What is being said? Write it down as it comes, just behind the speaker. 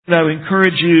I would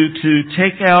encourage you to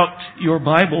take out your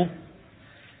Bible,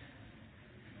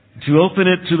 to open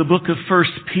it to the book of 1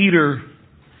 Peter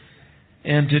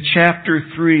and to chapter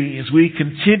 3 as we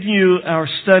continue our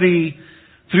study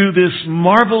through this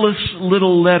marvelous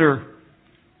little letter.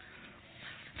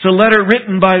 It's a letter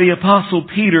written by the Apostle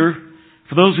Peter.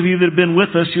 For those of you that have been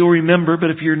with us, you'll remember,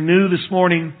 but if you're new this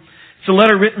morning, it's a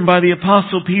letter written by the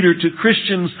Apostle Peter to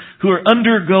Christians who are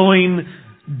undergoing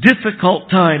difficult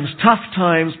times, tough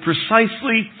times,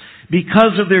 precisely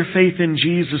because of their faith in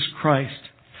Jesus Christ.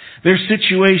 Their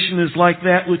situation is like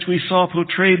that which we saw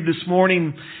portrayed this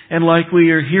morning and like we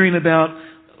are hearing about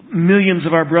millions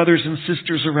of our brothers and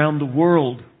sisters around the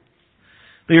world.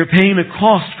 They are paying a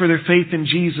cost for their faith in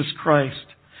Jesus Christ.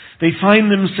 They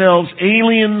find themselves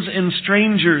aliens and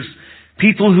strangers,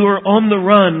 people who are on the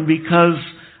run because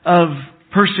of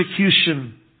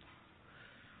persecution,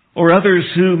 or others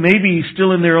who may be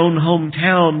still in their own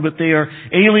hometown, but they are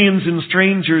aliens and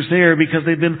strangers there because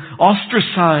they've been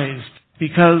ostracized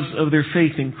because of their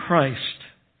faith in Christ.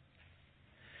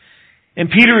 And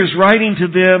Peter is writing to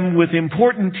them with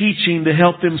important teaching to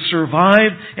help them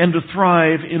survive and to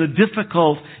thrive in a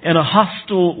difficult and a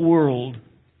hostile world,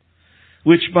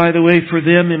 which, by the way, for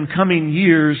them in coming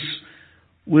years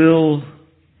will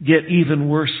get even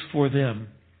worse for them.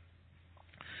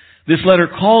 This letter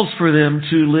calls for them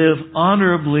to live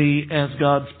honorably as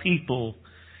God's people,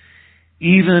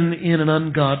 even in an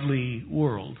ungodly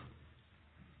world.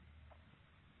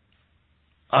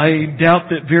 I doubt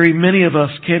that very many of us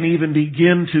can even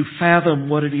begin to fathom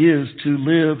what it is to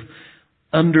live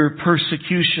under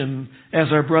persecution as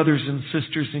our brothers and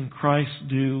sisters in Christ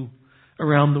do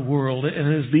around the world,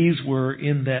 and as these were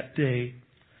in that day.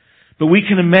 But we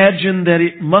can imagine that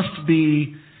it must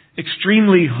be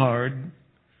extremely hard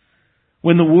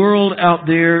when the world out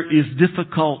there is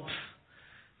difficult,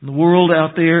 and the world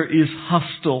out there is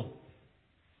hostile.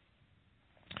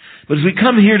 But as we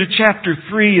come here to chapter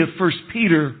 3 of 1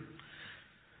 Peter,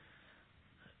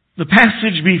 the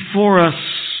passage before us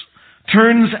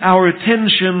turns our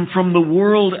attention from the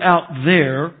world out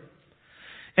there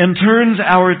and turns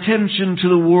our attention to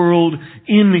the world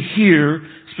in here,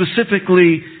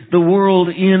 specifically the world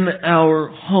in our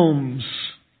homes,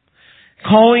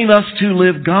 calling us to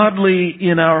live godly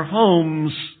in our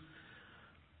homes,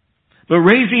 but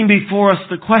raising before us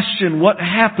the question, what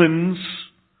happens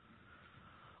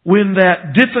when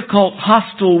that difficult,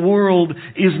 hostile world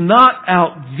is not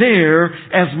out there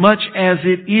as much as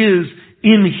it is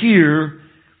in here,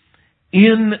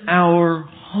 in our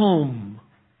home?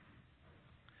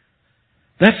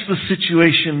 That's the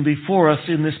situation before us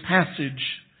in this passage.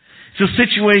 It's a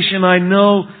situation I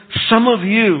know some of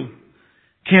you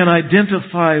can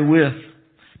identify with,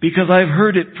 because I've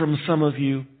heard it from some of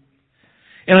you.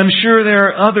 And I'm sure there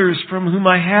are others from whom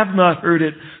I have not heard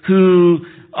it who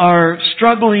are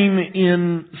struggling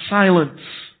in silence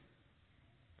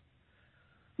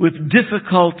with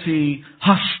difficulty,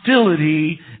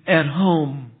 hostility at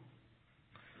home,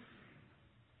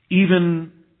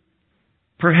 even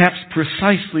perhaps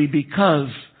precisely because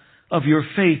of your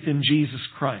faith in Jesus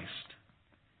Christ.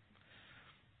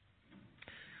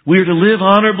 We are to live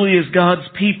honorably as God's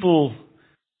people,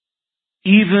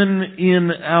 even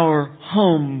in our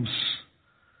homes,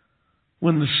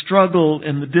 when the struggle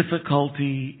and the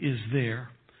difficulty is there.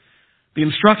 The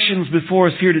instructions before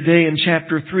us here today in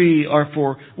chapter 3 are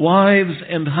for wives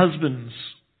and husbands.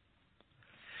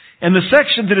 And the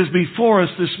section that is before us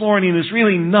this morning is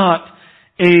really not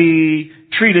a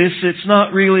treatise. It's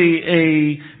not really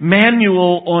a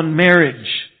manual on marriage.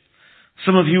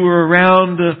 Some of you were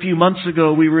around a few months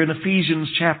ago. We were in Ephesians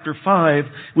chapter 5,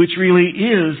 which really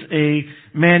is a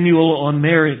manual on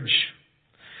marriage.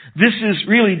 This is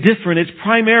really different. It's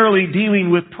primarily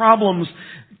dealing with problems,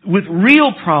 with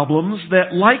real problems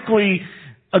that likely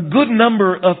a good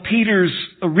number of Peter's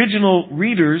original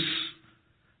readers,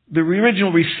 the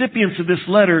original recipients of this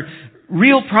letter,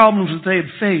 real problems that they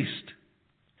had faced.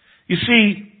 You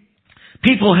see,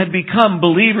 people had become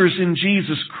believers in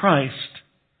Jesus Christ.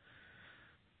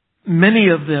 Many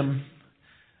of them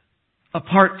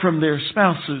apart from their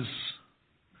spouses.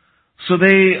 So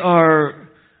they are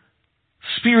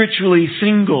spiritually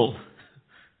single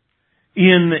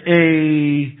in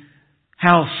a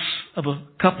house of a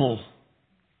couple.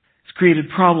 It's created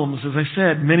problems. As I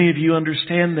said, many of you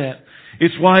understand that.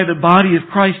 It's why the body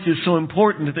of Christ is so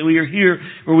important, that we are here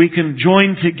where we can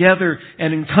join together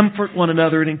and comfort one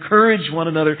another and encourage one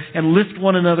another and lift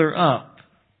one another up.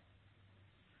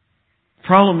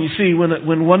 Problem, you see,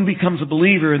 when one becomes a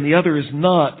believer and the other is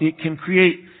not, it can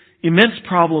create immense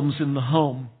problems in the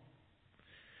home.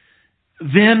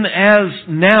 then as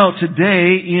now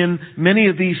today in many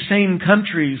of these same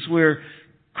countries where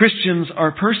Christians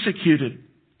are persecuted,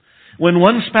 when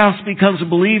one spouse becomes a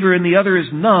believer and the other is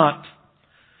not,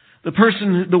 the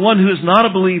one who is not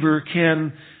a believer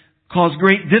can cause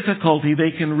great difficulty.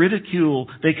 They can ridicule,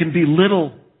 they can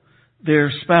belittle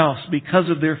their spouse because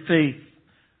of their faith.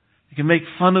 They can make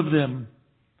fun of them.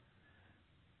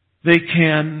 They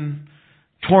can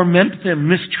torment them,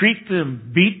 mistreat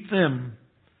them, beat them,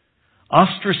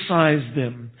 ostracize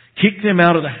them, kick them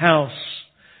out of the house,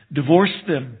 divorce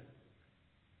them,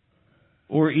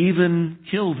 or even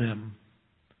kill them.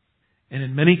 And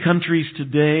in many countries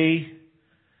today,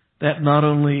 that not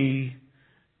only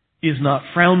is not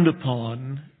frowned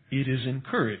upon, it is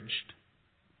encouraged.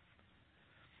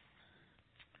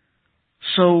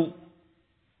 So,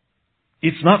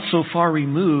 it's not so far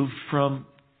removed from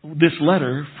this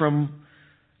letter from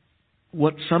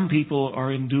what some people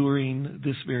are enduring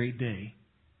this very day.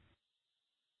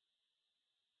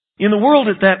 In the world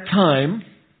at that time,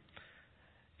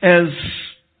 as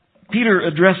Peter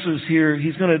addresses here,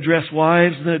 he's going to address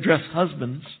wives and then address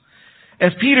husbands.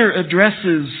 As Peter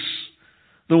addresses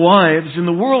the wives, in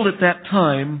the world at that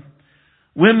time,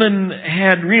 women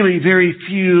had really very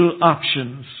few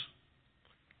options.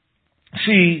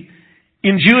 See,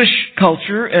 in Jewish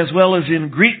culture, as well as in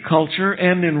Greek culture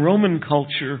and in Roman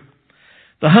culture,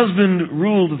 the husband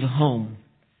ruled the home.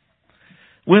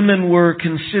 Women were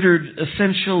considered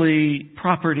essentially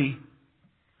property.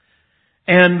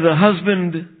 And the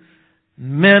husband,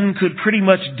 men could pretty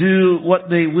much do what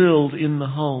they willed in the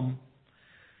home.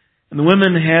 And the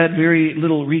women had very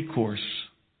little recourse.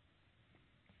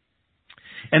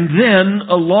 And then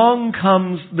along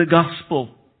comes the gospel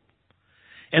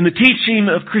and the teaching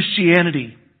of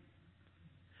Christianity.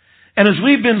 And as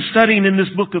we've been studying in this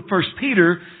book of 1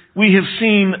 Peter, we have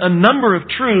seen a number of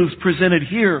truths presented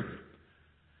here.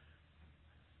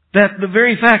 That the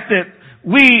very fact that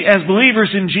we as believers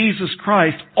in Jesus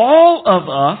Christ, all of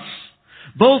us,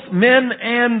 both men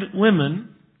and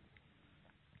women,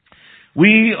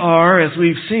 we are, as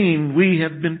we've seen, we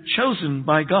have been chosen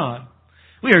by God.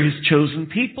 We are His chosen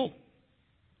people.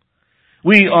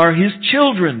 We are His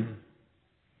children.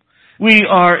 We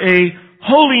are a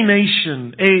holy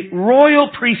nation, a royal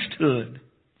priesthood.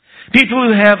 People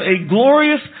who have a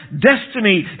glorious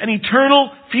destiny, an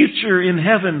eternal future in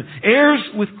heaven, heirs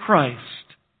with Christ.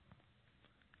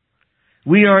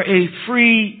 We are a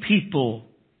free people.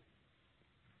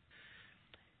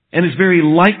 And it's very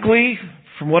likely,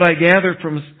 from what I gather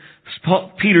from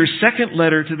Peter's second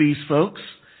letter to these folks,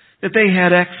 that they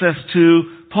had access to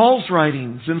Paul's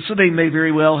writings. And so they may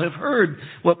very well have heard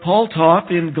what Paul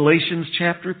taught in Galatians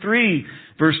chapter 3,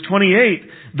 verse 28.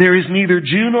 There is neither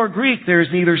Jew nor Greek. There is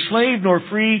neither slave nor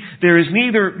free. There is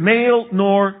neither male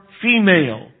nor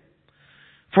female.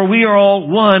 For we are all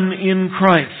one in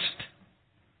Christ.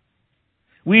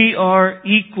 We are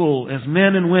equal as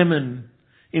men and women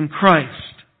in Christ.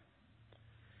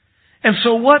 And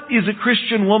so what is a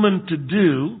Christian woman to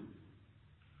do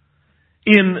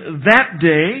in that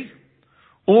day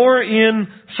or in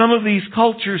some of these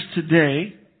cultures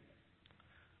today?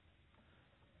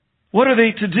 What are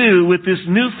they to do with this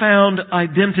newfound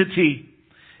identity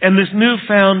and this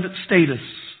newfound status?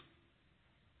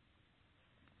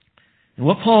 And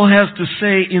what Paul has to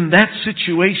say in that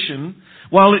situation,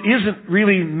 while it isn't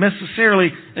really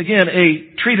necessarily, again,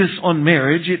 a treatise on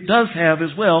marriage, it does have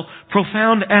as well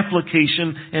profound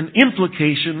application and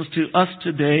implications to us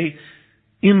today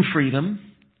in freedom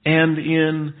and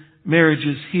in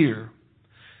marriages here.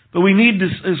 But we need to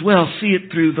as well see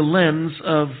it through the lens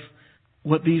of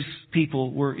what these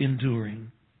people were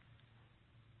enduring.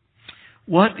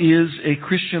 What is a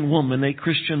Christian woman, a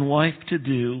Christian wife to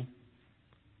do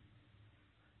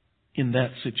in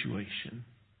that situation?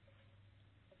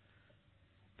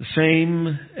 The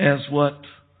same as what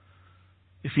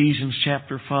Ephesians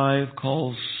chapter 5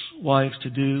 calls wives to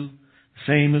do.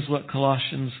 The same as what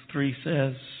Colossians 3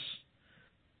 says.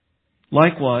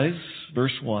 Likewise,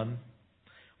 verse 1,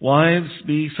 wives,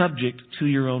 be subject to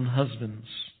your own husbands.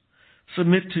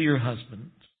 Submit to your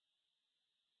husbands.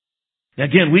 Now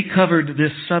again, we covered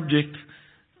this subject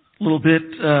a little bit,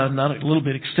 not a little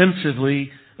bit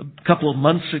extensively, a couple of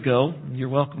months ago. You're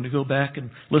welcome to go back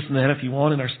and listen to that if you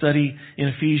want in our study in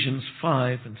Ephesians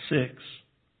 5 and 6.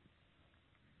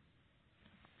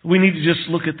 We need to just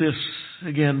look at this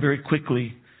again very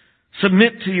quickly.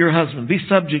 Submit to your husband. Be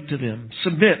subject to them.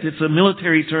 Submit. It's a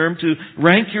military term to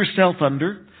rank yourself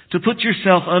under, to put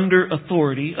yourself under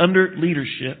authority, under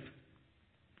leadership.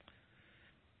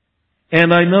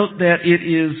 And I note that it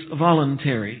is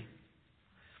voluntary.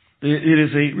 It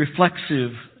is a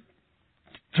reflexive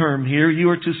term here. You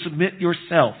are to submit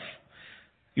yourself.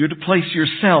 You're to place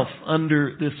yourself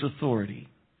under this authority.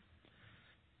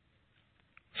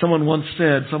 Some woman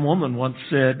once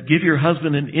said, give your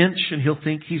husband an inch and he'll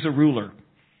think he's a ruler.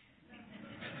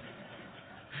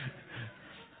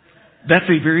 That's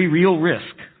a very real risk.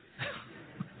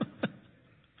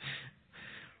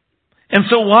 And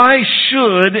so why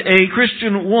should a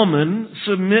Christian woman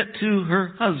submit to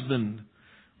her husband?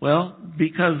 Well,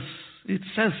 because it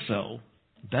says so.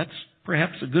 That's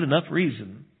perhaps a good enough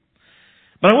reason.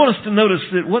 But I want us to notice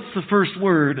that what's the first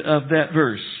word of that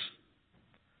verse?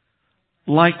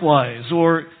 Likewise,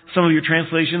 or some of your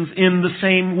translations, in the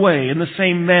same way, in the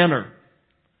same manner.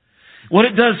 What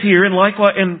it does here, and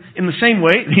likewise, and in the same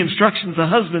way, the instructions to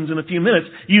husbands in a few minutes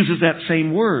uses that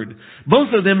same word.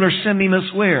 Both of them are sending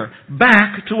us where?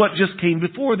 Back to what just came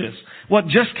before this. What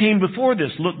just came before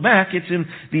this. Look back, it's in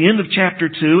the end of chapter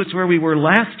 2. It's where we were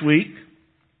last week.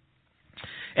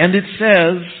 And it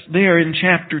says, there in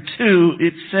chapter 2,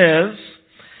 it says,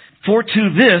 for to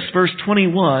this, verse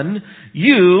 21,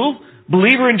 you,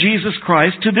 believer in Jesus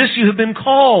Christ, to this you have been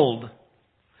called.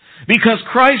 Because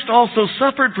Christ also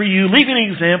suffered for you, leaving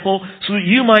an example so that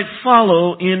you might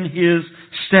follow in His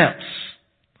steps.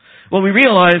 What we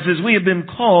realize is we have been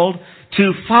called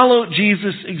to follow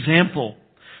Jesus' example,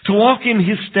 to walk in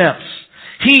His steps.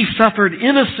 He suffered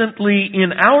innocently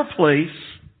in our place,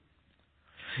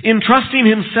 entrusting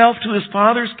Himself to His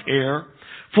Father's care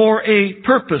for a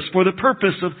purpose, for the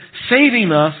purpose of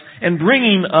saving us and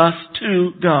bringing us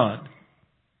to God.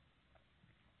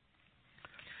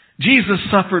 Jesus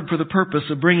suffered for the purpose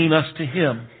of bringing us to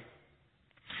Him.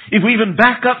 If we even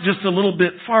back up just a little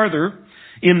bit farther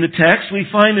in the text, we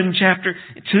find in chapter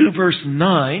 2, verse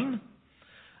 9,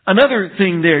 another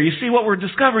thing there. You see, what we're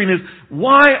discovering is,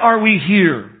 why are we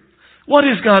here? What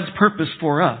is God's purpose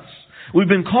for us? We've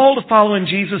been called to follow in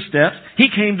Jesus' steps. He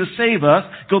came to save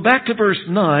us. Go back to verse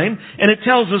 9, and it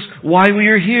tells us why we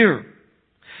are here.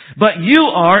 But you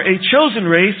are a chosen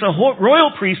race, a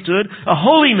royal priesthood, a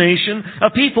holy nation, a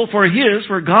people for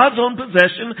God's own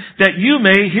possession, that you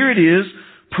may, here it is,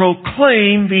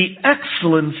 proclaim the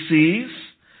excellencies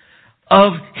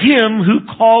of Him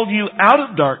who called you out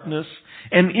of darkness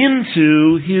and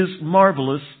into His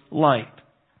marvelous light.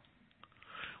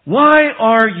 Why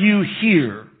are you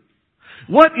here?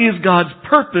 What is God's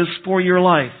purpose for your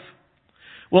life?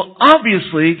 Well,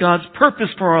 obviously, God's purpose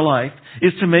for our life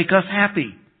is to make us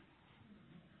happy.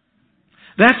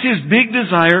 That's His big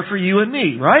desire for you and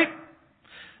me, right?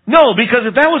 No, because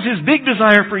if that was His big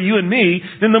desire for you and me,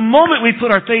 then the moment we put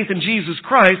our faith in Jesus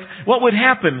Christ, what would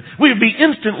happen? We would be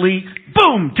instantly,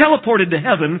 boom, teleported to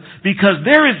heaven, because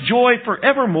there is joy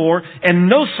forevermore and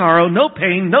no sorrow, no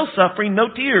pain, no suffering, no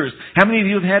tears. How many of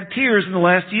you have had tears in the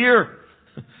last year?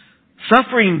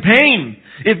 Suffering, pain.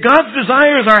 If God's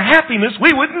desire is our happiness,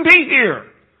 we wouldn't be here.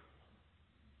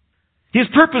 His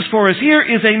purpose for us here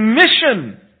is a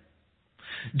mission.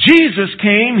 Jesus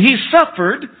came, He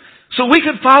suffered, so we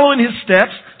could follow in His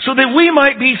steps, so that we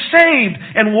might be saved.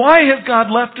 And why has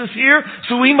God left us here?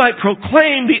 So we might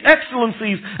proclaim the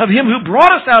excellencies of Him who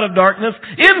brought us out of darkness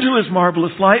into His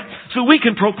marvelous light, so we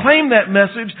can proclaim that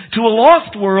message to a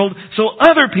lost world, so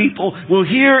other people will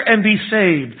hear and be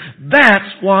saved.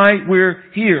 That's why we're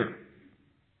here.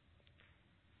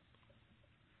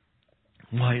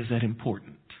 Why is that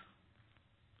important?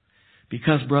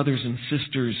 Because, brothers and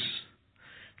sisters,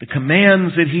 the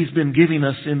commands that He's been giving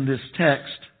us in this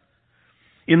text,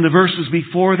 in the verses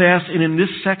before that, and in this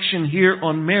section here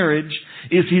on marriage,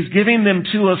 is He's giving them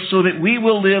to us so that we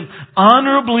will live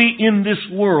honorably in this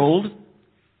world,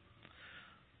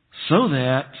 so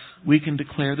that we can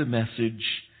declare the message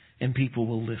and people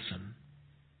will listen.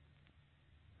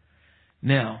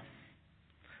 Now,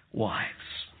 wives,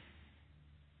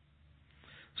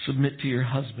 submit to your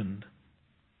husband.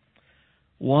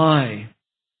 Why?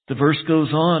 The verse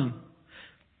goes on.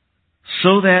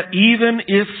 So that even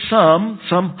if some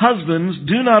husbands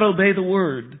do not obey the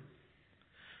word.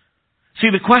 See,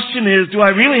 the question is, do I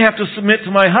really have to submit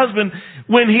to my husband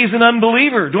when he's an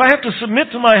unbeliever? Do I have to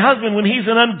submit to my husband when he's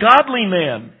an ungodly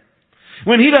man?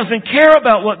 When he doesn't care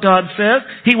about what God says,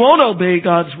 he won't obey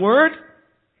God's word?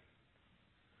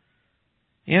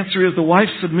 The answer is, the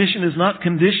wife's submission is not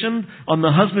conditioned on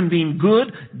the husband being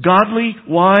good, godly,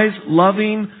 wise,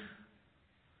 loving,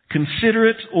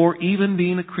 considerate, or even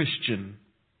being a Christian.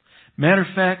 Matter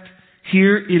of fact,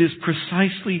 here it is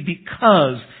precisely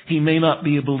because he may not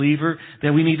be a believer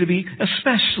that we need to be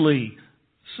especially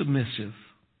submissive.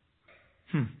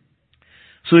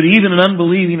 So that even an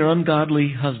unbelieving or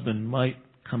ungodly husband might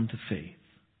come to faith.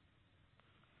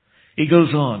 He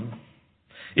goes on.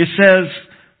 It says,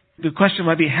 The question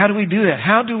might be, how do we do that?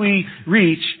 How do we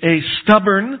reach a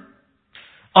stubborn,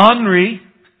 ornery,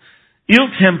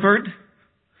 ill-tempered,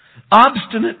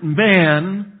 obstinate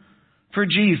man for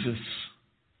Jesus?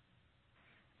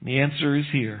 The answer is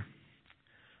here.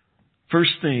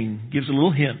 First thing, gives a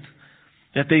little hint,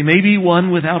 that they may be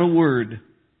won without a word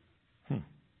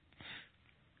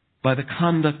by the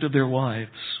conduct of their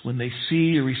wives when they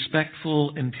see a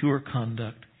respectful and pure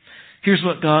conduct. Here's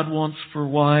what God wants for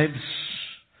wives: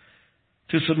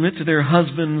 to submit to their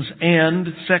husbands, and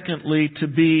secondly, to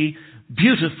be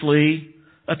beautifully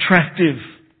attractive.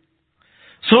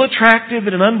 So attractive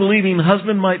that an unbelieving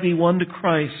husband might be won to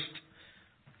Christ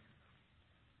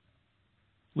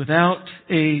without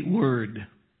a word,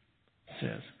 it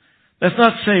says. That's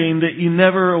not saying that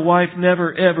a wife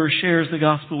never ever shares the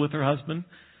gospel with her husband.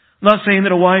 I'm not saying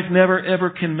that a wife never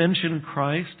ever can mention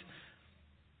Christ.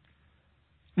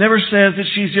 Never says that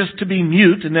she's just to be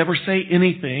mute and never say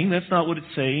anything. That's not what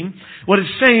it's saying. What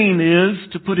it's saying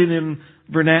is, to put it in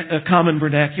common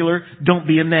vernacular, don't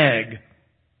be a nag.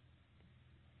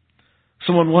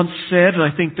 Someone once said, and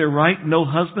I think they're right, no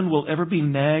husband will ever be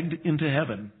nagged into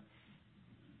heaven.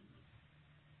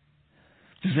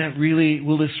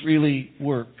 Will this really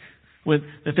work?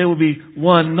 That they will be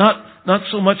won, not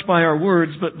so much by our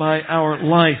words, but by our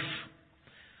life.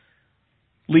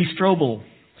 Lee Strobel,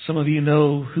 some of you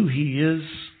know who he is,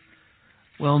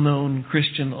 well-known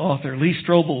Christian author. Lee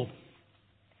Strobel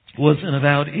was an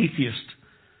avowed atheist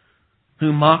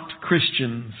who mocked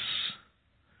Christians.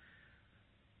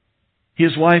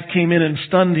 His wife came in and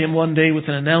stunned him one day with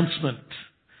an announcement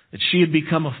that she had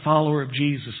become a follower of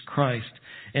Jesus Christ.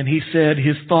 And he said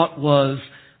his thought was,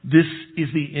 this is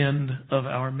the end of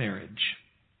our marriage.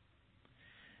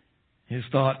 His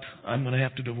thought, I'm going to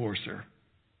have to divorce her.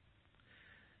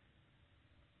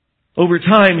 Over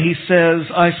time, he says,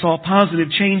 I saw positive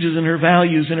changes in her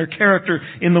values, in her character,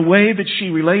 in the way that she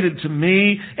related to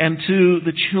me and to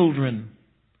the children.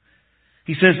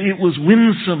 He says it was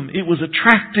winsome, it was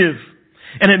attractive,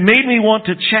 and it made me want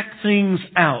to check things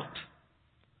out.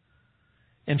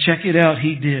 And check it out,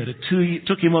 he did. It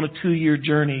took him on a 2-year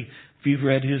journey. If you've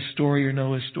read his story or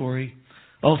know his story,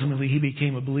 ultimately he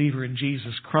became a believer in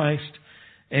Jesus Christ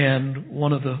and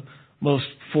one of the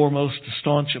foremost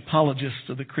staunch apologists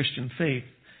of the Christian faith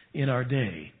in our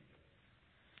day.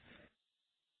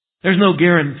 There's no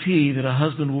guarantee that a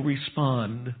husband will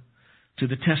respond to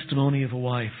the testimony of a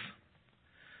wife.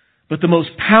 But the most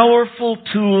powerful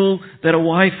tool that a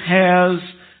wife has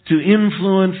to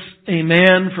influence a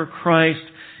man for Christ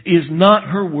is not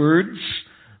her words,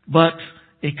 but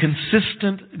a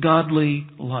consistent godly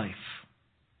life.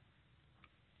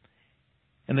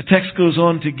 And the text goes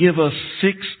on to give us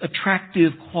 6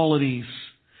 attractive qualities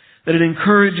that it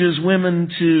encourages women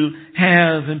to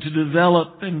have and to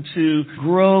develop and to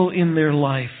grow in their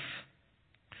life.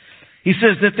 He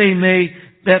says that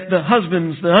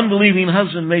the unbelieving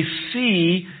husband may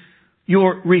see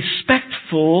your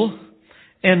respectful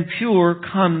and pure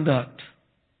conduct.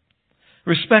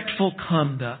 Respectful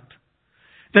conduct.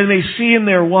 They may see in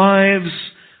their wives,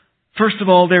 first of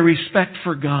all, their respect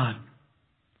for God.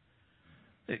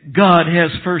 God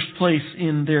has first place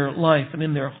in their life and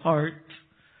in their heart.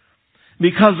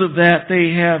 Because of that,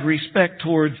 they have respect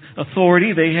towards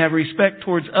authority. They have respect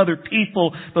towards other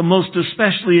people. But most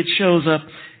especially, it shows up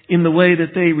in the way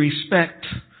that they respect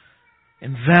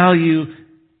and value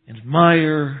and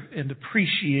admire and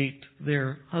appreciate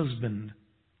their husband.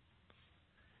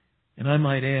 And I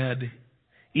might add,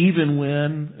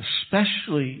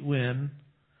 especially when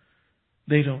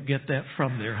they don't get that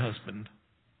from their husband.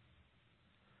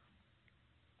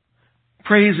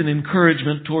 Praise and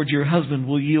encouragement towards your husband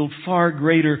will yield far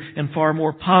greater and far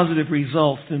more positive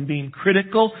results than being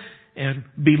critical and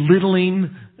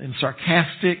belittling and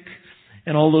sarcastic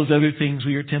and all those other things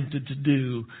we are tempted to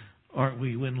do, aren't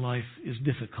we, when life is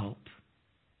difficult.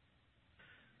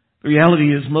 The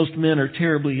reality is most men are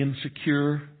terribly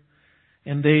insecure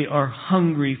and they are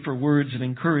hungry for words of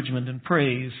encouragement and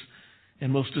praise,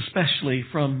 and most especially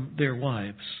from their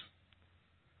wives.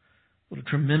 What a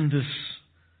tremendous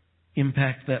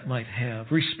impact that might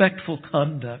have. Respectful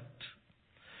conduct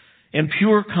and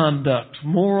pure conduct,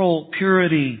 moral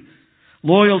purity,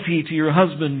 loyalty to your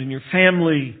husband and your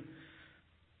family,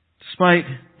 despite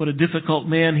what a difficult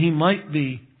man he might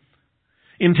be.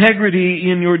 Integrity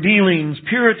in your dealings,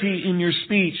 purity in your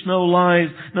speech, no lies,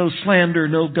 no slander,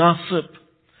 no gossip.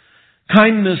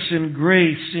 Kindness and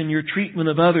grace in your treatment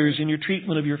of others, in your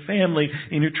treatment of your family,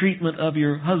 in your treatment of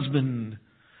your husband.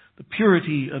 The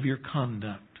purity of your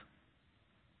conduct.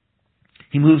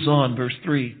 He moves on, verse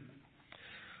 3.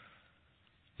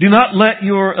 Do not let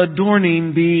your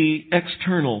adorning be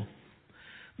external.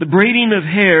 the braiding of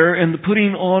hair and the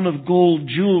putting on of gold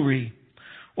jewelry,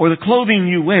 or the clothing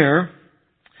you wear,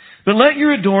 but let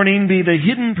your adorning be the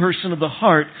hidden person of the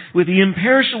heart with the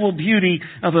imperishable beauty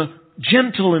of a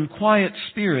gentle and quiet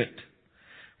spirit,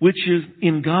 which is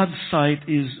in God's sight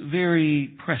is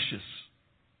very precious.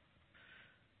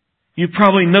 You've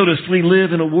probably noticed we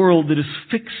live in a world that is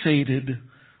fixated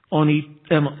on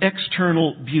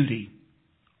external beauty.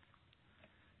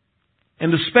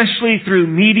 And especially through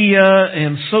media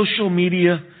and social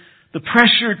media, the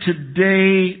pressure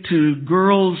today to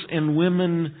girls and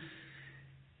women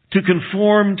to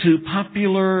conform to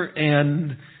popular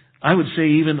and, I would say,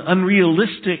 even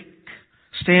unrealistic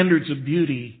standards of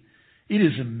beauty, it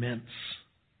is immense.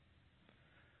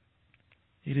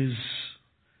 It is,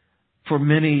 for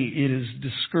many, it is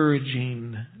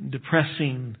discouraging,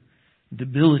 depressing,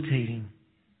 debilitating.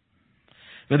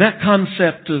 But that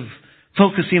concept of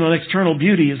focusing on external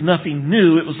beauty is nothing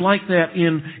new. It was like that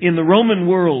in the Roman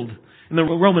world, in the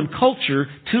Roman culture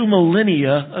 2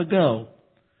 millennia ago.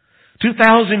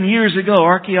 2,000 years ago,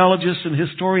 archaeologists and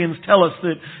historians tell us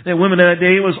that women in that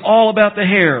day, it was all about the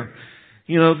hair.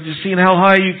 You know, just seeing how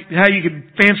high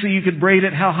you could braid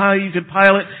it, how high you could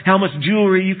pile it, how much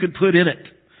jewelry you could put in it.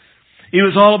 It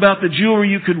was all about the jewelry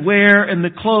you could wear and the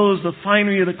clothes, the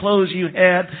finery of the clothes you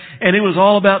had, and it was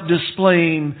all about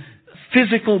displaying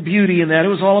physical beauty in that. It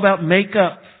was all about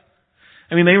makeup.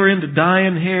 I mean, they were into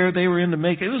dyeing hair, they were into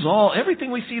makeup. It was all,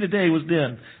 everything we see today was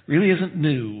then. Really isn't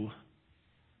new.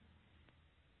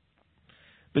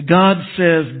 But God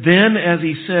says then, as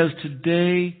He says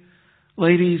today,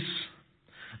 ladies,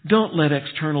 don't let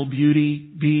external beauty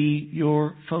be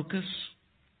your focus.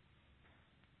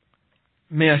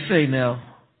 May I say now,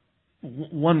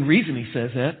 one reason He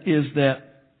says that is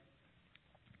that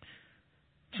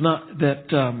it's not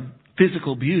that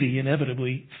physical beauty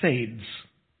inevitably fades.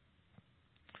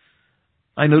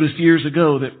 I noticed years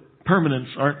ago that permanents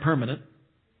aren't permanent.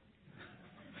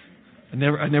 I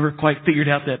never quite figured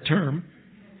out that term.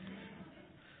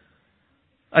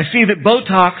 I see that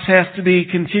Botox has to be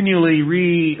continually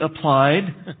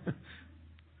reapplied.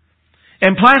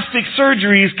 And plastic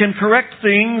surgeries can correct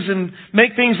things and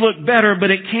make things look better, but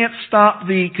it can't stop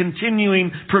the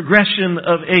continuing progression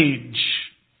of age.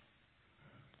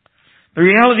 The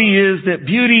reality is that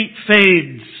beauty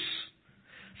fades.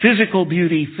 Physical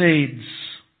beauty fades.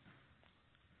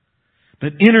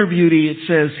 But inner beauty, it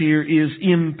says here, is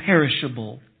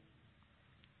imperishable.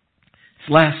 It's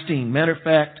lasting. Matter of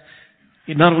fact,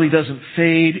 it not only doesn't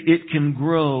fade, it can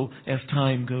grow as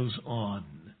time goes on.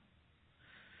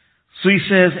 So He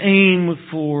says, aim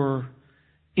for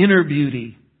inner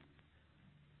beauty,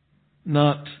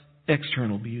 not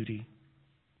external beauty.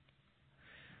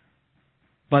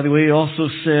 By the way, He also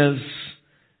says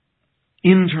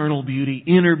internal beauty,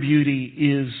 inner beauty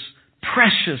is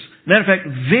precious. Matter of fact,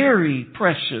 very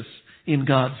precious in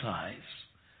God's eyes.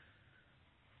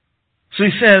 So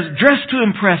He says, dress to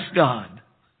impress God.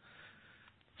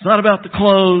 It's not about the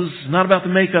clothes, it's not about the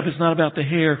makeup, it's not about the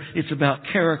hair, it's about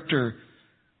character.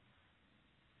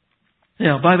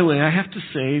 Now, by the way, I have to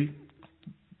say,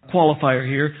 qualifier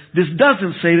here, this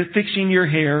doesn't say that fixing your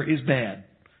hair is bad.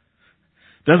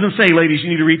 Doesn't say, ladies,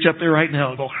 you need to reach up there right now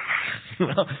and go,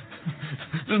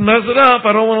 just mess it up.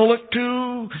 I don't want to look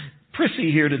too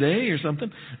prissy here today or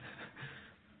something.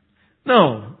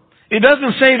 No. It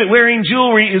doesn't say that wearing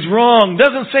jewelry is wrong. It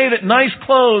doesn't say that nice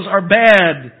clothes are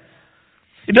bad.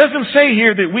 It doesn't say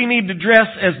here that we need to dress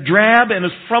as drab and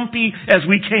as frumpy as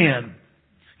we can.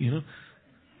 You know?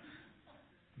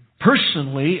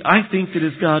 Personally, I think that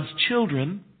as God's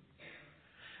children,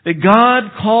 that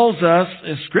God calls us,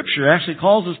 as Scripture actually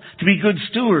calls us, to be good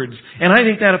stewards. And I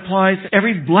think that applies to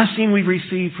every blessing we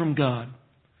receive from God.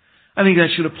 I think that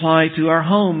should apply to our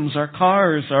homes, our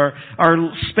cars, our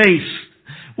space.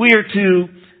 We are to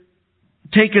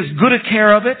take as good a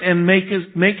care of it and make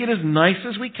it as nice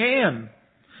as we can.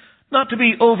 Not to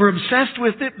be over-obsessed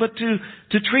with it, but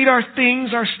to treat our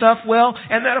things, our stuff well,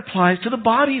 and that applies to the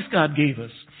bodies God gave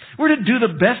us. We're to do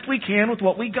the best we can with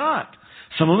what we got.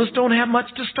 Some of us don't have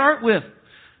much to start with,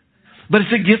 but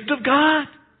it's a gift of God.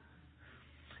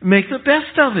 Make the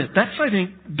best of it. That's, I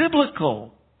think,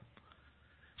 biblical.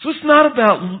 So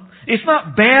it's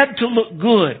not bad to look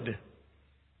good,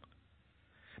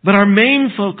 but our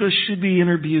main focus should be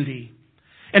inner beauty.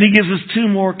 And He gives us 2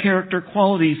 more character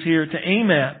qualities here to aim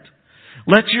at.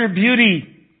 Let your beauty,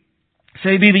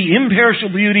 say, be the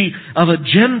imperishable beauty of a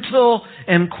gentle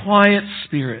and quiet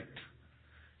spirit.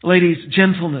 Ladies,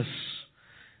 gentleness,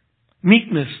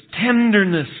 meekness,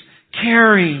 tenderness,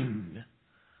 caring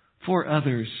for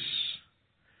others.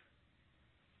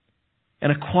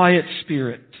 And a quiet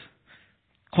spirit.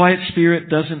 Quiet spirit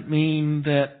doesn't mean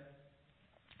that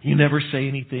you never say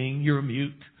anything, you're a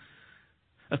mute.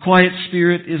 A quiet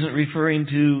spirit isn't referring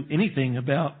to anything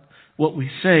about what we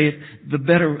say. A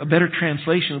better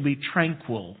translation would be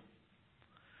tranquil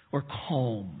or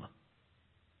calm.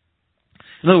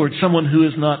 In other words, someone who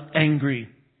is not angry,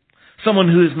 someone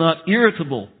who is not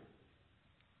irritable,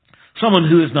 someone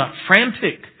who is not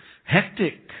frantic,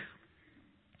 hectic,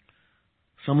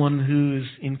 someone who is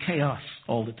in chaos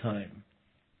all the time.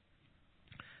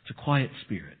 It's a quiet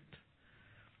spirit.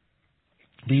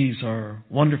 These are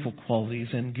wonderful qualities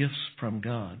and gifts from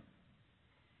God.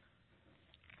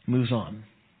 Moves on.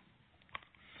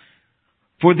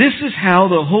 For this is how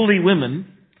the holy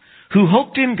women who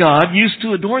hoped in God used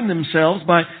to adorn themselves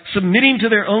by submitting to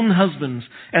their own husbands,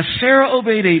 as Sarah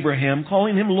obeyed Abraham,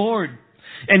 calling him Lord.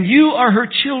 And you are her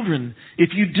children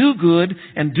if you do good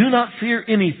and do not fear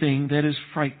anything that is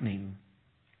frightening.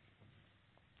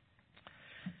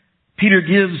 Peter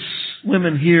gives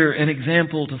women here an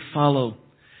example to follow.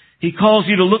 He calls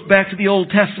you to look back to the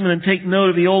Old Testament and take note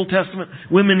of the Old Testament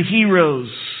women heroes.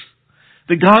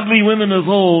 The godly women of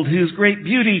old whose great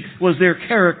beauty was their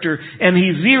character. And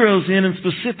he zeroes in and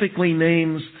specifically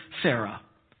names Sarah.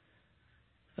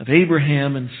 Of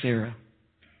Abraham and Sarah.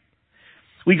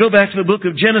 We go back to the book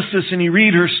of Genesis and you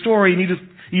read her story and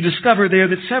you discover there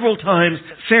that several times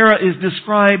Sarah is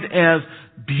described as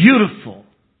beautiful.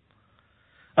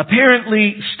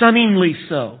 Apparently stunningly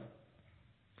so.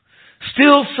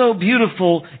 Still so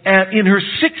beautiful in her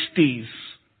 60s.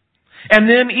 And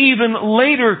then even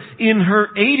later in her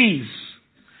 80s.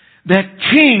 That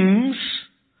kings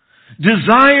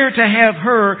desire to have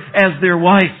her as their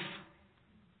wife.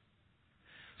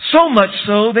 So much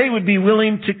so they would be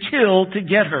willing to kill to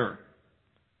get her.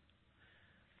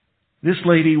 This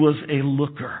lady was a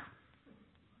looker.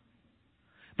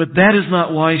 But that is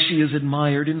not why she is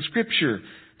admired in Scripture.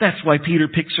 That's why Peter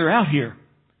picks her out here.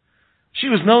 She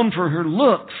was known for her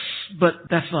looks, but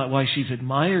that's not why she's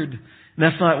admired. And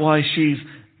that's not why she's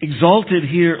exalted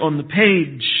here on the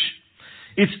page.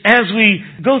 It's as we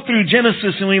go through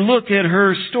Genesis and we look at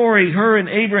her story, her and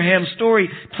Abraham's story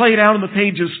played out on the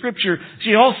page of Scripture,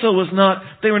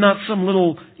 they were not some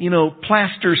little,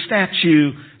 plaster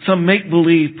statue, some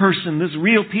make-believe person. There's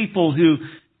real people who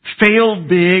failed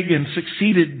big and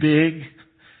succeeded big.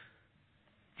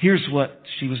 Here's what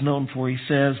she was known for. He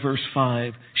says, verse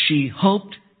 5, she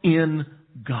hoped in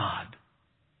God.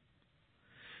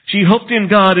 She hoped in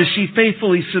God as she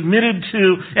faithfully submitted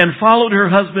to and followed her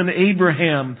husband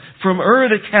Abraham from Ur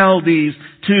the Chaldees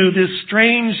to this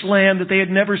strange land that they had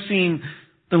never seen,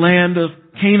 the land of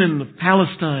Canaan, of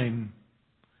Palestine.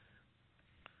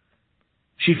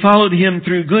 She followed him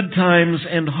through good times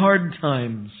and hard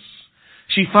times.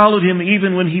 She followed him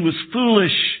even when he was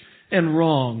foolish and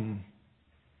wrong.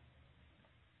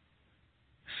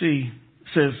 See,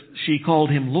 says she called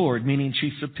him Lord, meaning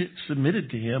she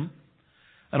submitted to him.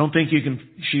 I don't think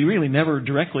she really never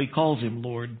directly calls him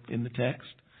Lord in the text.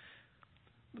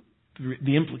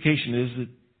 The implication is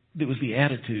that it was the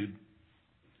attitude.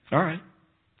 All right,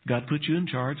 God put you in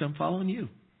charge, I'm following you.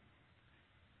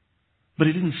 But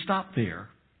it didn't stop there.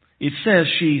 It says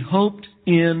she hoped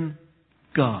in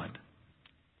God.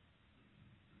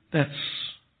 That's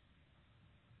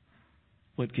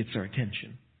what gets our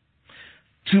attention.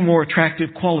 Two more attractive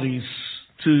qualities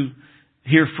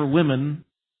here for women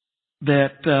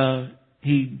that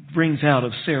he brings out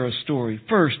of Sarah's story.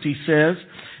 First, he says,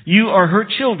 you are her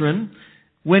children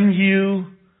when you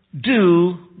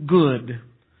do good.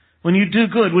 When you do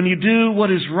good, when you do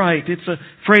what is right. It's a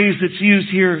phrase that's used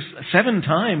here 7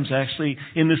 times, actually,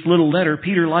 in this little letter.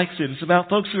 Peter likes it. It's about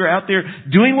folks who are out there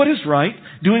doing what is right,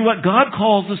 doing what God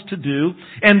calls us to do,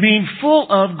 and being full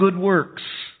of good works.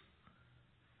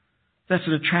 That's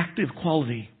an attractive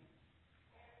quality.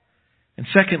 And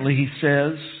secondly, he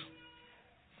says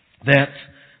that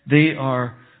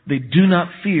they do not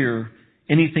fear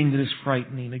anything that is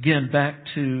frightening. Again, back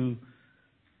to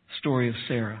the story of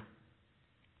Sarah.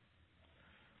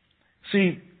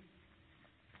 See,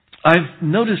 I've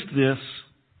noticed this.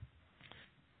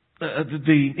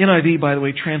 The NIV, by the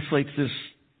way, translates this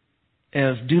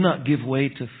as do not give way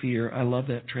to fear. I love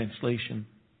that translation.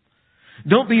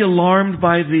 Don't be alarmed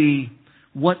by the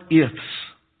what-ifs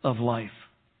of life.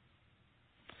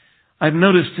 I've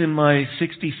noticed in my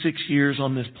 66 years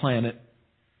on this planet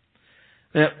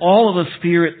that all of us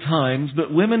fear at times,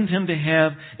 but women tend to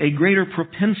have a greater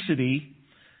propensity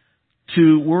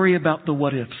to worry about the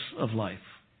what-ifs of life.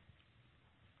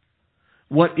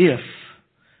 What if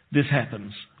this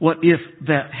happens? What if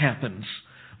that happens?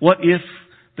 What if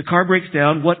the car breaks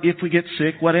down? What if we get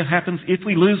sick? What happens if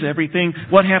we lose everything?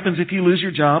 What happens if you lose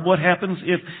your job? What happens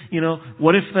if,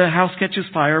 what if the house catches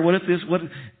fire? What if this, what?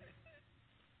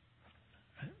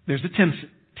 There's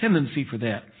a tendency for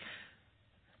that.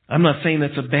 I'm not saying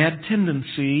that's a bad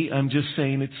tendency. I'm just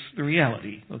saying it's the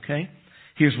reality, okay?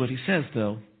 Here's what he says,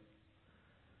 though.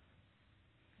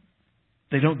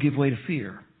 They don't give way to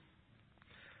fear.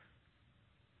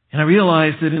 And I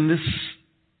realize that in this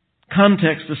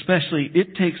context especially,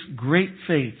 it takes great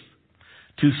faith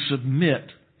to submit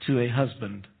to a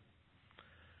husband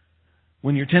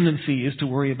when your tendency is to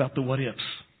worry about the what-ifs.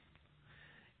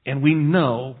 And we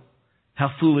know how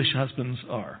foolish husbands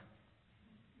are.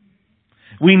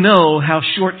 We know how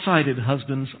short-sighted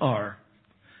husbands are.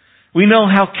 We know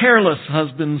how careless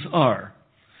husbands are.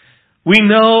 We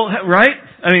know, right?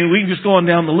 I mean, we can just go on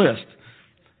down the list.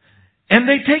 And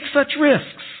they take such risks.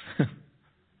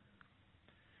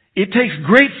 It takes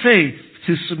great faith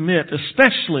to submit,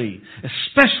 especially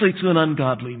to an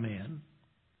ungodly man.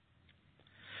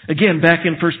 Again, back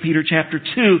in 1 Peter chapter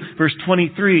 2, verse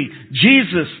 23,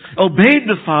 Jesus obeyed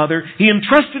the Father. He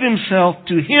entrusted Himself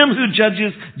to Him who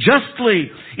judges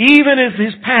justly, even as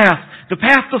His path, the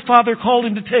path the Father called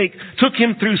Him to take, took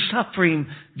Him through suffering.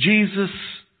 Jesus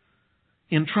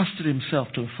entrusted Himself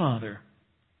to the Father.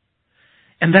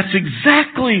 And that's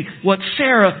exactly what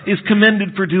Sarah is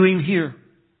commended for doing here.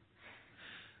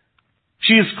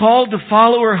 She is called to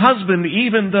follow her husband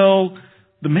even though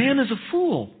the man is a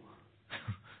fool.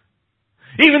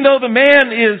 Even though the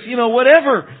man is,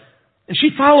 whatever. And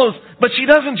she follows, but she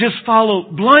doesn't just follow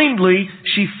blindly.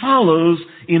 She follows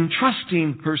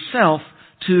entrusting herself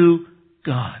to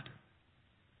God.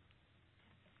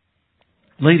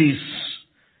 Ladies,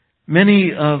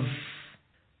 many of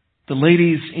the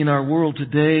ladies in our world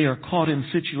today are caught in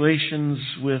situations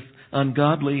with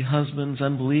ungodly husbands,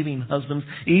 unbelieving husbands,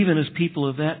 even as people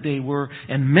of that day were.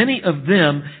 And many of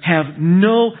them have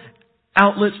no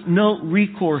outlets, no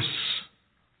recourse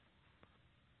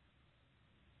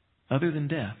other than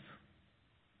death.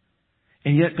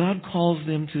 And yet God calls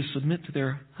them to submit to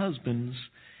their husbands.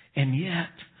 And yet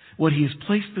what He has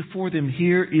placed before them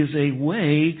here is a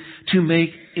way to make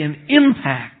an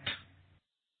impact.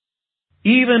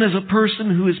 Even as a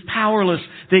person who is powerless,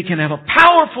 they can have a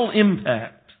powerful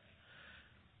impact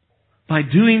by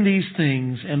doing these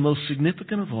things. And most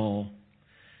significant of all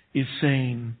is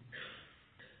saying,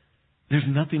 there's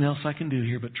nothing else I can do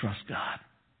here but trust God.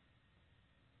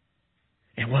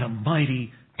 And what a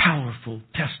mighty, powerful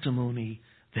testimony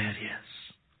that is.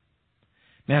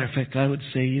 Matter of fact, I would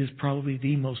say it is probably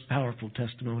the most powerful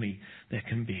testimony that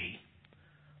can be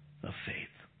of faith.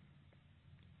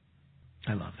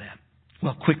 I love that.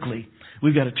 Well, quickly,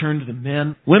 we've got to turn to the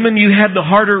men. Women, you had the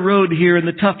harder road here and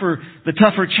the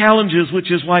tougher challenges,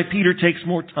 which is why Peter takes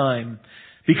more time.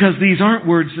 Because these aren't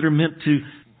words that are meant to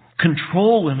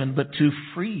control women, but to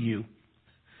free you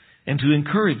and to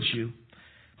encourage you.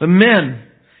 The men,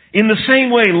 in the same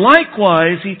way,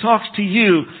 likewise, he talks to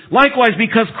you. Likewise,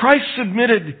 because Christ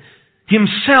submitted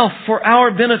Himself for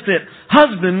our benefit.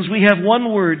 Husbands, we have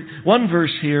one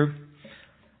verse here.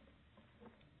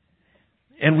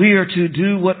 And we are to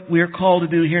do what we are called to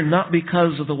do here, not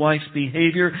because of the wife's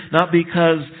behavior, not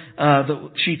because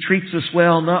she treats us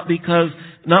well, not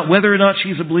whether or not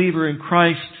she's a believer in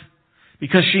Christ,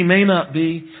 because she may not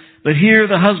be. But here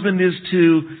the husband is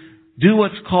to do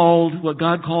what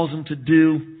God calls him to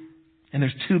do. And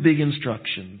there's two big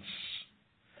instructions.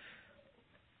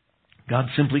 God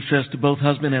simply says to both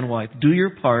husband and wife, do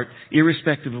your part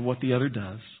irrespective of what the other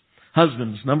does.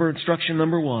 Husbands, instruction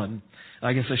number 1.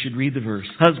 I guess I should read the verse.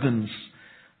 Husbands,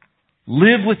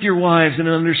 live with your wives in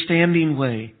an understanding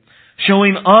way,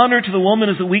 showing honor to the woman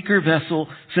as a weaker vessel,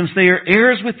 since they are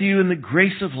heirs with you in the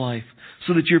grace of life,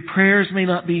 so that your prayers may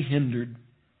not be hindered.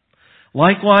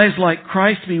 Likewise, like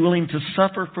Christ, be willing to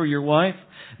suffer for your wife.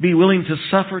 Be willing to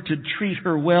suffer, to treat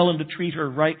her well and to treat her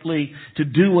rightly, to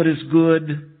do what is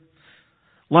good.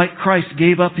 Like Christ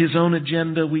gave up His own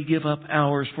agenda, we give up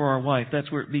ours for our wife.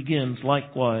 That's where it begins,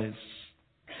 likewise.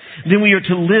 Then we are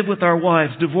to live with our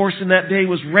wives. Divorce in that day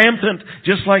was rampant,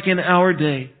 just like in our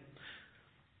day.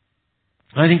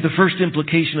 I think the first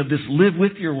implication of this, live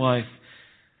with your wife,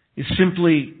 is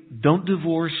simply don't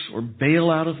divorce or bail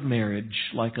out of marriage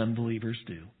like unbelievers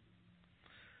do.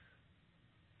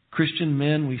 Christian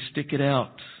men, we stick it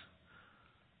out.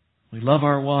 We love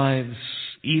our wives,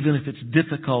 even if it's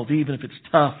difficult, even if it's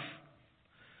tough.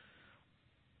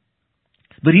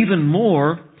 But even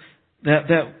more,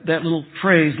 that little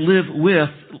phrase, live with,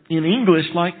 in English,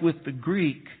 like with the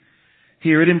Greek,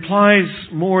 here, it implies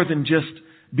more than just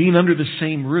being under the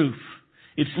same roof.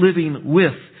 It's living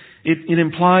with. It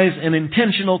implies an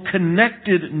intentional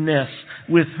connectedness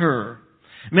with her.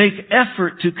 Make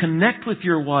effort to connect with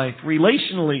your wife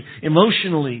relationally,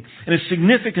 emotionally. And it's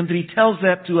significant that he tells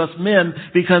that to us men,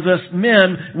 because us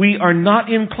men, we are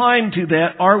not inclined to that,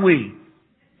 are we?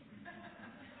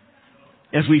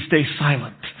 As we stay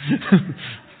silent.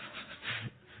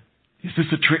 Is this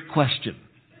a trick question?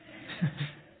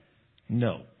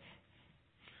 No.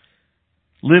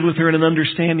 Live with her in an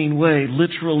understanding way.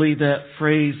 Literally, that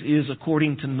phrase is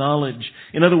according to knowledge.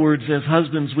 In other words, as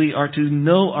husbands, we are to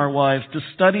know our wives, to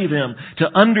study them, to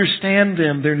understand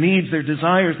them, their needs, their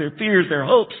desires, their fears, their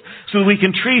hopes, so that we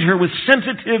can treat her with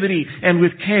sensitivity and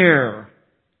with care.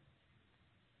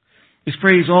 This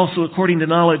phrase also, according to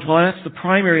knowledge, well, that's the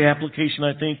primary application,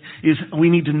 I think, is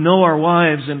we need to know our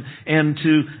wives and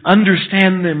to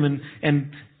understand them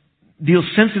and deal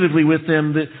sensitively with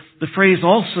them. The phrase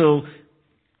also,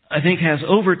 I think, has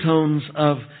overtones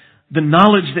of the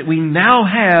knowledge that we now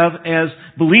have as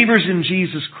believers in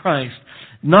Jesus Christ.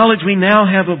 Knowledge we now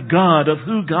have of God, of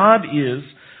who God is,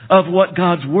 of what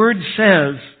God's Word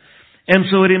says, and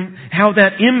so how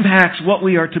that impacts what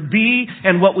we are to be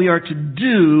and what we are to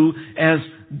do as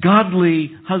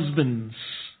godly husbands.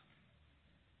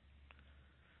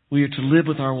 We are to live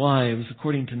with our wives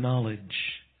according to knowledge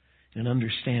in an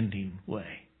understanding way.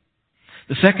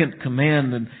 The second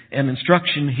command and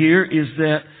instruction here is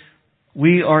that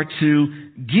we are to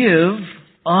give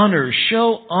honor,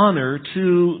 show honor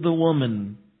to the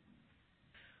woman.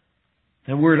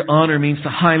 The word honor means to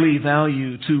highly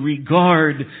value, to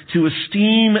regard, to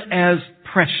esteem as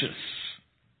precious.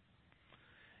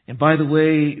 And by the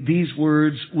way, these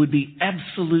words would be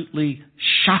absolutely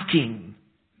shocking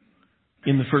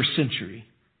in the first century.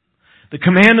 The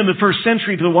command in the first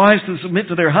century to the wives to submit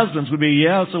to their husbands would be,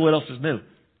 yeah, so what else is new?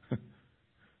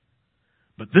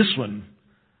 But this one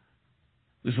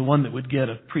is the one that would get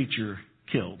a preacher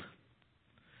killed.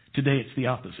 Today it's the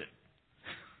opposite.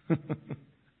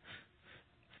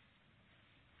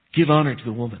 Give honor to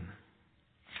the woman.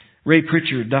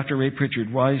 Dr. Ray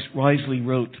Pritchard wisely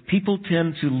wrote, people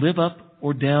tend to live up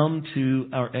or down to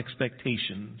our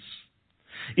expectations.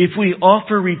 If we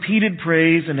offer repeated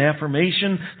praise and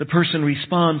affirmation, the person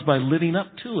responds by living up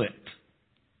to it.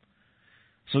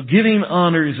 So giving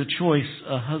honor is a choice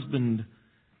a husband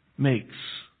makes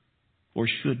or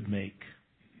should make.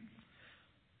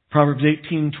 Proverbs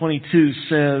 18:22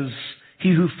 says,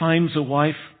 he who finds a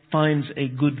wife finds a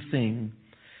good thing,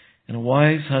 and a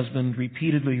wise husband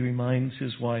repeatedly reminds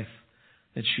his wife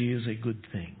that she is a good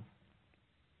thing.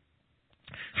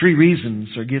 3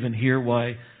 reasons are given here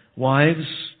why wives,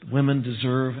 women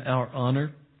deserve our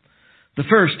honor. The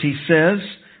first, he says,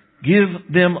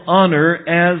 give them honor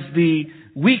as the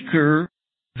weaker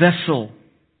vessel.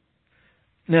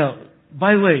 Now,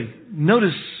 by the way,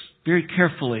 notice very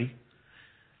carefully,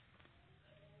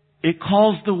 it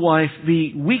calls the wife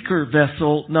the weaker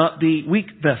vessel, not the weak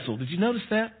vessel. Did you notice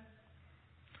that?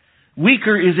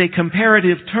 Weaker is a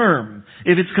comparative term.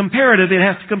 If it's comparative, it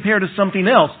has to compare to something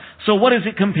else. So what is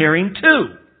it comparing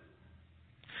to?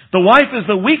 The wife is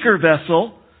the weaker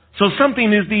vessel, so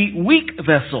something is the weak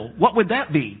vessel. What would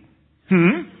that be?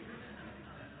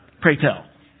 Pray tell.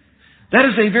 That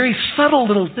is a very subtle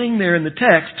little thing there in the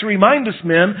text to remind us,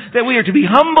 men, that we are to be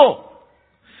humble.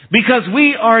 Because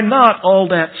we are not all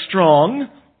that strong.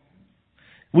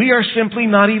 We are simply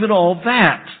not even all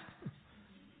that.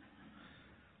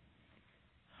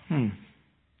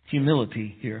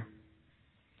 Humility here.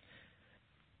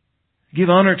 Give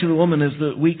honor to the woman as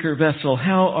the weaker vessel.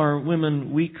 How are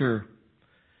women weaker?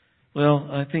 Well,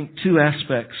 I think 2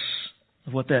 aspects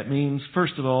of what that means.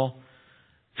 First of all,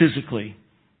 physically.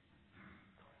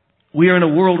 We are in a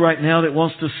world right now that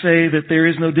wants to say that there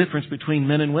is no difference between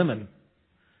men and women.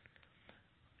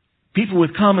 People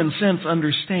with common sense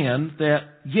understand that,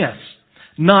 yes,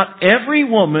 not every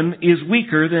woman is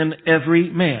weaker than every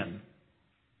man.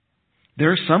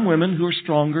 There are some women who are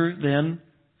stronger than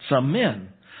some men.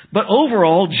 But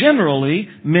overall, generally,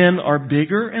 men are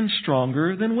bigger and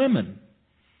stronger than women.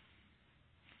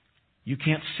 You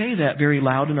can't say that very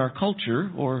loud in our culture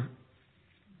or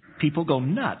people go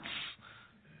nuts.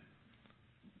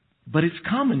 But it's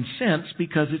common sense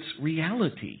because it's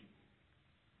reality.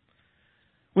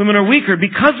 Women are weaker.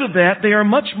 Because of that, they are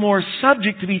much more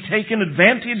subject to be taken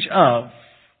advantage of.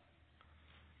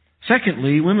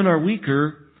 Secondly, women are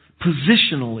weaker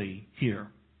positionally here.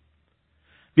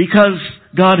 Because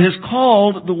God has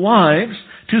called the wives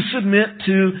to submit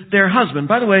to their husband.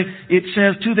 By the way, it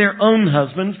says to their own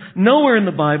husbands. Nowhere in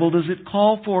the Bible does it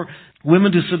call for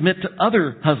women to submit to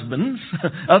other husbands,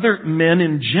 other men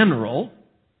in general.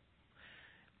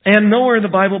 And nowhere in the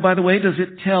Bible, by the way, does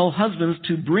it tell husbands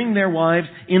to bring their wives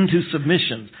into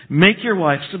submission. Make your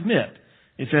wife submit.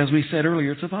 It's, as we said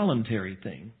earlier, it's a voluntary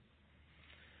thing.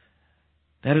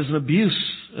 That is an abuse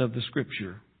of the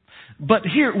Scripture. But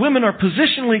here, women are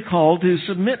positionally called to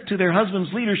submit to their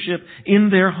husband's leadership in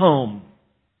their home.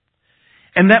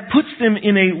 And that puts them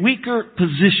in a weaker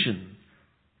position.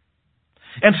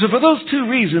 And so for those two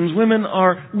reasons, women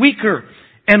are weaker.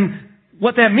 And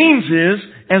what that means is,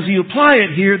 as you apply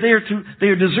it here, they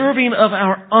are deserving of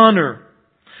our honor.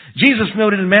 Jesus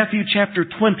noted in Matthew chapter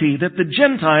 20 that the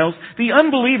Gentiles, the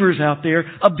unbelievers out there,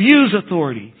 abuse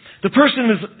authority. The person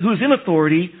who is in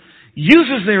authority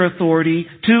uses their authority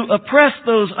to oppress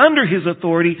those under his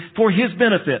authority for his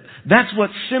benefit. That's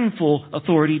what sinful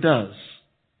authority does.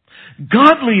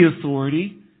 Godly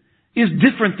authority is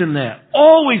different than that.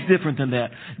 Always different than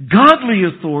that. Godly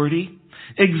authority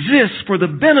exists for the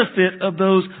benefit of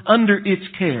those under its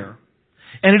care.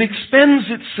 And it expends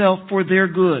itself for their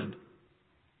good.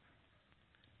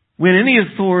 When any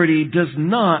authority does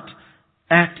not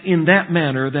act in that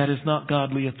manner, that is not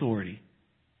godly authority.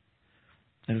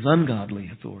 That is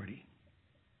ungodly authority.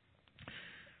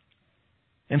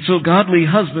 And so godly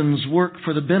husbands work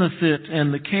for the benefit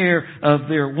and the care of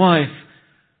their wife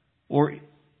or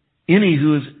any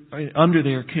who is under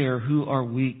their care who are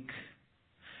weak.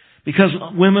 Because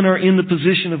women are in the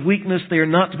position of weakness, they are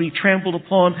not to be trampled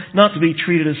upon, not to be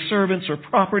treated as servants or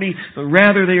property, but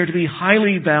rather they are to be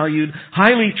highly valued,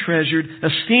 highly treasured,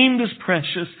 esteemed as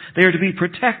precious. They are to be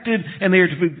protected and they are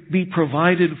to be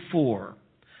provided for.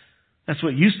 That's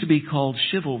what used to be called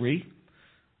chivalry,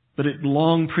 but it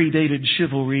long predated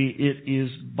chivalry. It is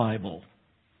Bible.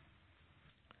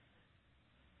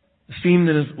 Esteemed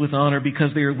with honor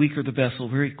because they are weaker the vessel,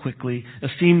 very quickly.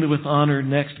 Esteemed with honor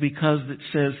next because it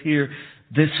says here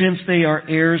that since they are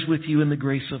heirs with you in the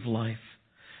grace of life.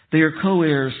 They are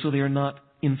co-heirs, so they are not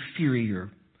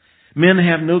inferior. Men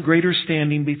have no greater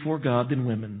standing before God than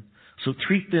women. So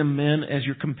treat them, men, as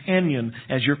your companion,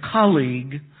 as your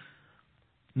colleague,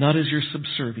 not as your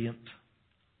subservient.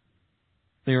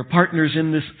 They are partners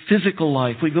in this physical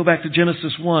life. We go back to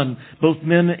Genesis 1. Both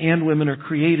men and women are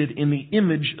created in the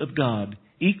image of God.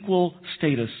 Equal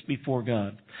status before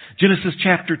God. Genesis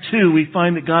chapter 2, we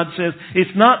find that God says,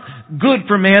 it's not good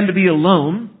for man to be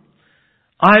alone.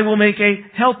 I will make a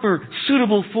helper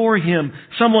suitable for him.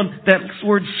 Someone, that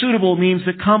word suitable means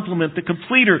the complement, the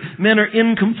completer. Men are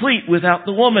incomplete without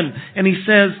the woman. And he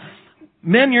says,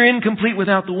 men, you're incomplete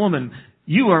without the woman.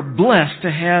 You are blessed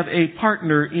to have a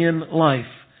partner in life.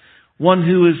 One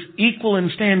who is equal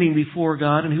in standing before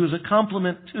God and who is a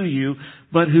complement to you,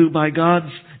 but who by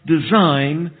God's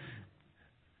design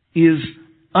is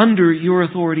under your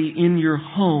authority in your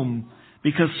home,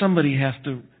 because somebody has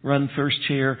to run first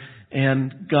chair,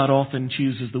 and God often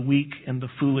chooses the weak and the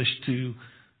foolish to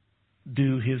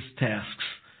do His tasks.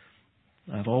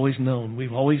 We've always known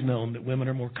that women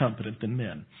are more competent than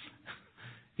men.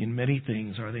 In many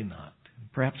things, are they not?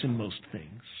 Perhaps in most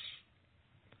things.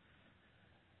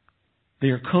 They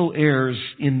are co-heirs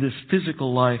in this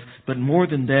physical life, but more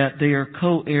than that, they are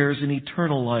co-heirs in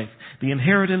eternal life. The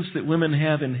inheritance that women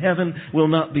have in heaven will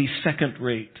not be second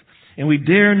rate. And we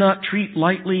dare not treat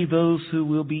lightly those who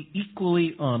will be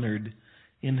equally honored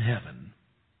in heaven.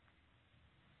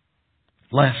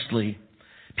 Lastly,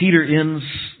 Peter ends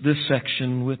this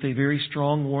section with a very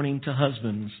strong warning to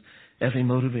husbands as a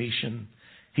motivation.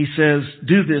 He says,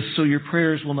 do this so your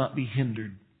prayers will not be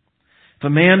hindered. If a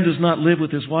man does not live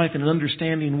with his wife in an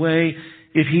understanding way,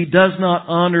 if he does not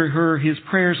honor her, his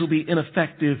prayers will be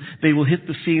ineffective. They will hit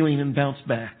the ceiling and bounce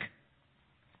back.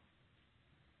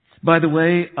 By the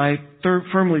way, I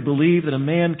firmly believe that a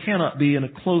man cannot be in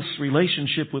a close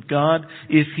relationship with God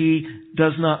if he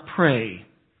does not pray.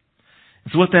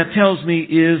 So what that tells me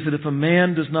is that if a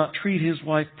man does not treat his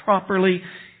wife properly,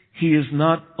 he is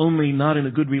not only not in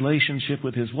a good relationship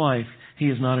with his wife, he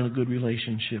is not in a good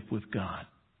relationship with God.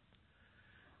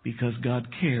 Because God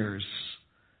cares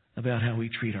about how we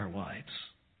treat our wives.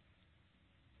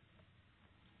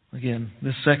 Again,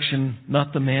 this section,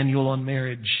 not the manual on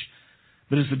marriage,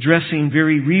 but is addressing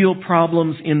very real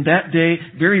problems in that day,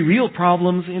 very real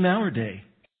problems in our day.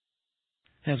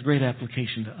 It has great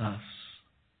application to us.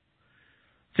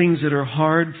 Things that are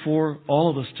hard for all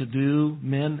of us to do,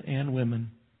 men and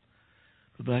women.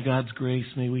 But by God's grace,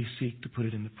 may we seek to put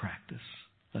it into practice.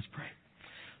 Let's pray.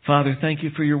 Father, thank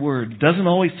you for your word. It doesn't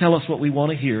always tell us what we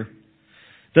want to hear.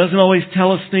 It doesn't always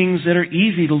tell us things that are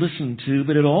easy to listen to,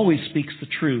 but it always speaks the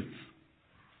truth.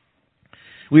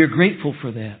 We are grateful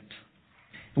for that.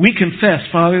 We confess,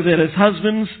 Father, that as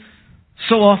husbands,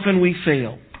 so often we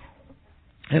fail.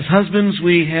 As husbands,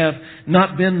 we have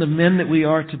not been the men that we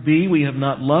are to be. We have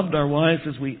not loved our wives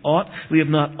as we ought. We have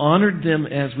not honored them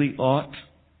as we ought.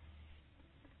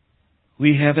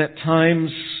 We have at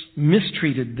times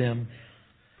mistreated them.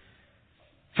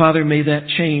 Father, may that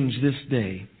change this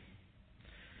day.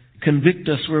 Convict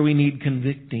us where we need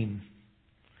convicting.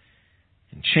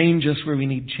 And change us where we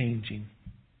need changing.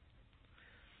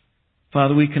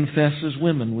 Father, we confess as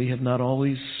women we have not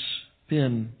always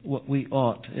been what we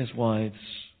ought as wives.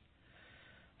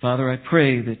 Father, I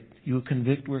pray that you will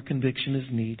convict where conviction is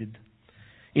needed.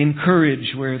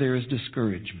 Encourage where there is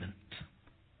discouragement.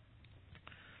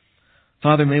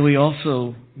 Father,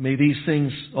 may these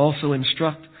things also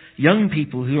instruct young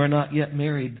people who are not yet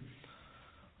married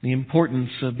the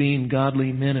importance of being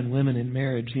godly men and women in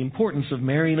marriage, the importance of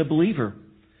marrying a believer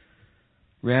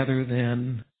rather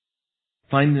than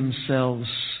find themselves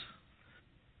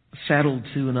saddled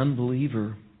to an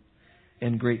unbeliever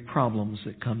and great problems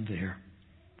that come there.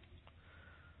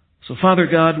 So, Father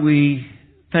God, we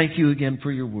thank you again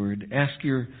for your word. Ask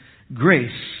your grace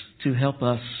to help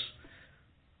us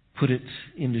put it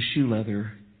into shoe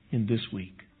leather in this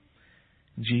week.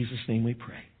 In Jesus' name we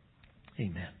pray.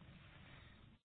 Amen.